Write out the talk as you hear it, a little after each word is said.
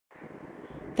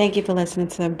Thank you for listening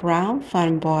to the Brown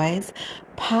Fun Boys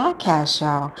podcast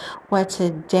show. Where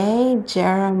today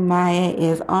Jeremiah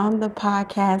is on the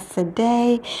podcast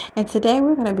today. And today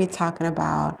we're going to be talking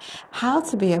about how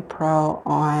to be a pro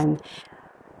on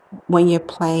when you're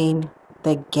playing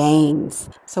the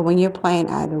games. So when you're playing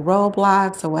either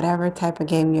Roblox or whatever type of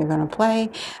game you're going to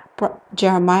play,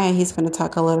 Jeremiah, he's going to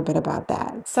talk a little bit about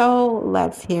that. So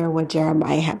let's hear what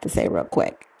Jeremiah had to say real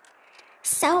quick.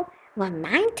 So,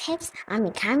 my tips on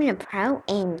becoming a pro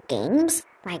in games,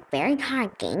 like very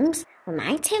hard games,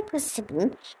 my tip is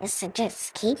to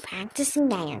just keep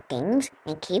practicing at your games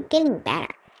and keep getting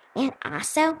better. And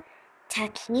also to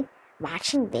keep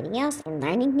watching videos and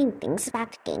learning new things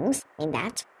about the games, and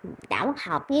that will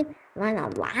help you learn a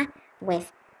lot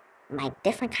with like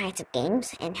different kinds of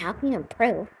games and help you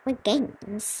improve with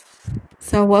games.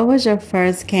 So what was your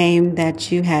first game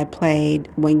that you had played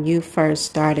when you first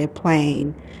started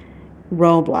playing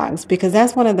Roblox? Because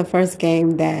that's one of the first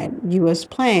games that you was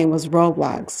playing was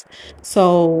Roblox.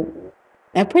 So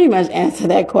I pretty much answered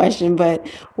that question, but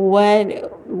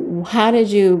how did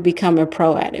you become a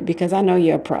pro at it? Because I know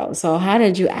you're a pro. So how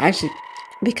did you actually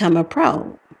become a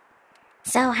pro?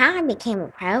 So how I became a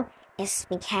pro is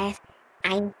because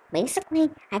I've been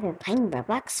playing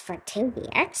Roblox for 2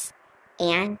 years,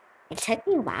 and it took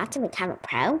me a while to become a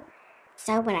pro.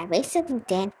 So what I basically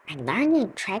did, I learned new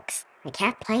tricks, I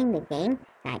kept playing the game,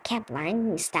 and I kept learning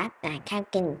new stuff, and I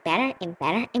kept getting better and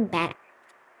better and better.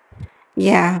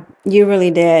 Yeah, you really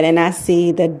did. And I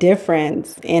see the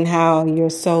difference in how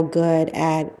you're so good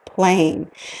at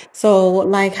playing. So,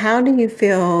 like, how do you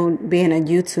feel being a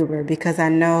YouTuber? Because I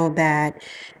know that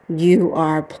you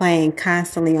are playing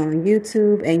constantly on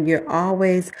YouTube and you're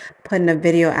always putting a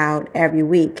video out every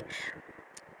week.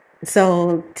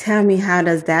 So, tell me, how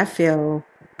does that feel?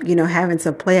 Having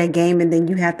to play a game and then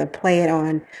you have to play it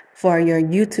on for your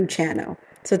YouTube channel.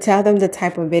 So tell them the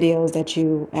type of videos that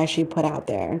you actually put out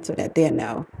there so that they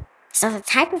know. So the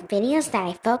type of videos that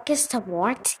I focus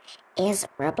towards is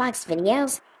Roblox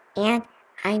videos, and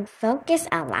I focus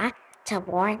a lot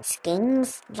towards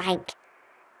different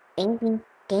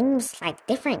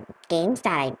games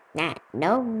that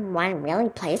no one really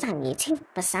plays on YouTube,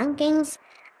 but some games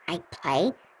I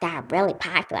play that are really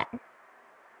popular.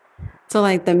 So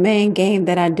like the main game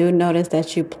that I do notice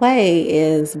that you play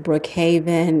is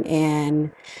Brookhaven,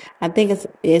 and I think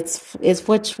it's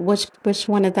which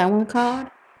one is that one called?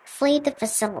 Flee the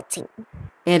Facility.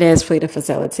 It is Flee the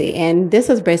Facility, and this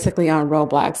is basically on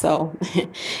Roblox. So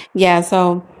yeah,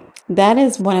 so that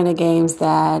is one of the games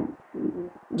that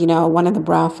one of the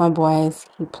Brown Fun Boys,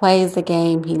 he plays the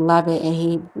game, he love it, and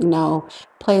he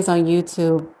plays on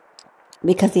YouTube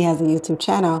because he has a YouTube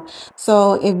channel.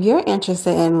 So if you're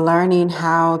interested in learning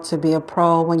how to be a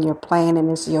pro when you're playing and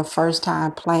it's your first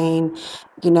time playing,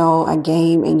 a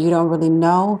game and you don't really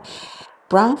know,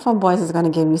 Brown Fun Boys is going to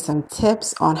give you some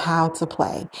tips on how to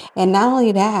play. And not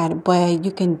only that, but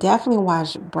you can definitely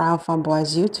watch Brown Fun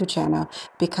Boys YouTube channel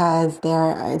because there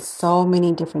are so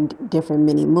many different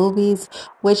mini movies,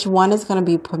 which one is going to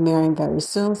be premiering very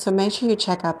soon. So make sure you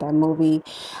check out that movie.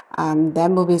 That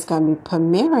movie is going to be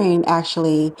premiering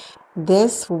actually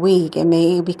this week. It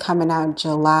may be coming out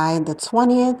July the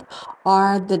 20th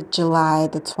or the July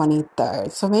the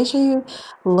 23rd. So make sure you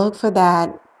look for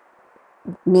that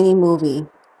mini movie.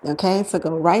 Okay, so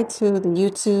go right to the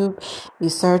YouTube, you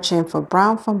search in for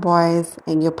Brown Fun Boys,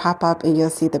 and you'll pop up and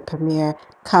you'll see the premiere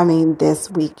coming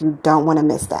this week. You don't want to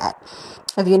miss that.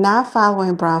 If you're not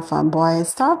following Brown Fun Boys,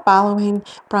 start following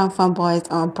Brown Fun Boys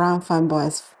on Brown Fun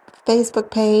Boys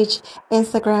Facebook page,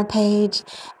 Instagram page,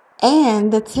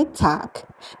 and the TikTok.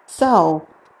 So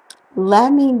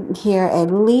let me hear at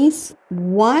least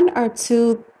one or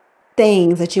two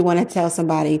things that you want to tell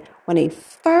somebody when they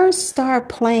first start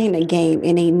playing a game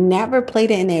and they never played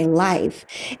it in their life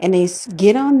and they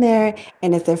get on there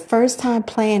and it's their first time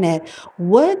playing it.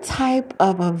 What type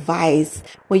of advice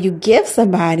will you give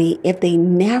somebody if they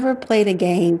never played a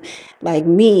game? Like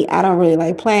me, I don't really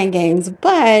like playing games,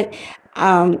 but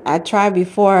I tried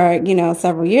before,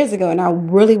 several years ago, and I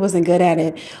really wasn't good at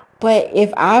it. But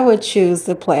if I would choose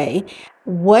to play,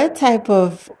 what type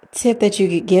of tip that you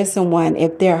could give someone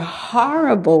if they're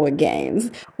horrible with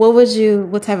games? What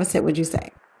type of tip would you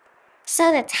say?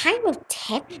 So the type of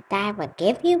tip that I would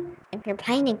give you if you're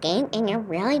playing a game and you're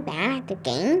really bad at the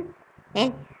game,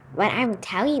 then what I would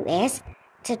tell you is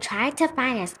to try to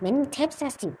find as many tips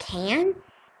as you can.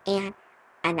 And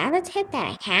another tip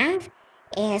that I have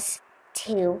is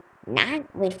to not,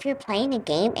 if you're playing a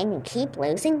game and you keep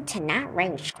losing, to not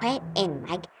rage quit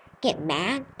and get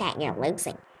mad that you're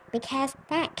losing. Because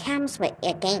that comes with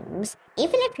your games.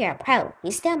 Even if you're a pro,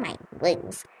 you still might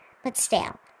lose. But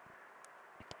still,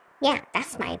 Yeah,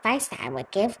 that's my advice that I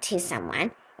would give to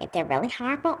someone if they're really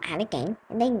horrible at a game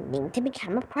and they need to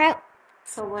become a pro.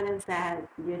 So what is that?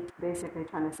 You're basically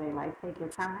trying to say, like, take your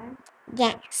time?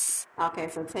 Yes, Okay,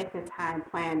 so take your time,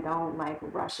 plan, don't like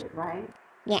rush it, right?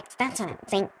 yes, that's what I'm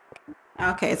saying.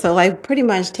 Okay, so like pretty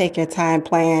much take your time,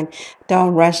 plan.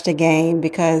 Don't rush the game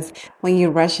because when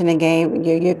you're rushing the game,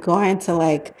 you're going to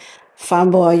like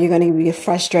fumble or you're going to be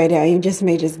frustrated or you just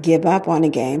may just give up on the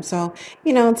game. So,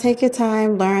 take your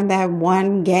time, learn that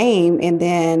one game and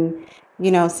then,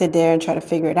 sit there and try to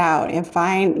figure it out and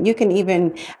find you can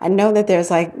even I know that there's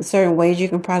like certain ways you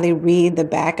can probably read the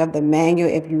back of the manual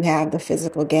if you have the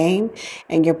physical game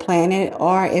and you're playing it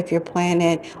or if you're playing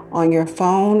it on your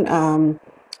phone.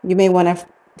 You may want to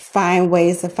find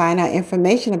ways to find out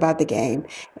information about the game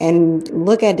and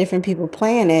look at different people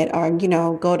playing it or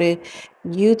go to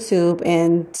YouTube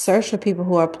and search for people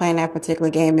who are playing that particular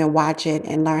game and watch it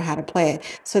and learn how to play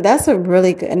it. So that's a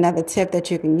really good another tip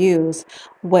that you can use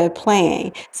with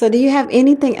playing. So do you have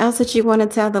anything else that you want to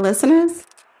tell the listeners?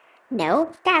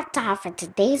 No, that's all for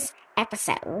today's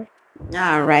episode.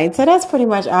 All right, so that's pretty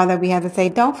much all that we have to say.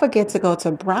 Don't forget to go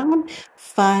to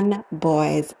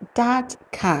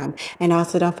brownfunboys.com. And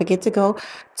also don't forget to go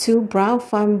to Brown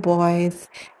Fun Boys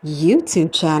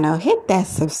YouTube channel. Hit that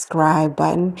subscribe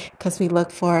button because we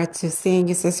look forward to seeing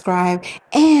you subscribe.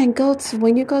 And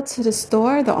when you go to the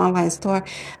store, the online store,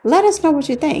 let us know what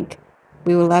you think.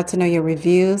 We would love to know your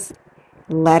reviews.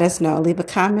 Let us know. Leave a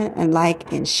comment and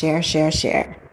like and share.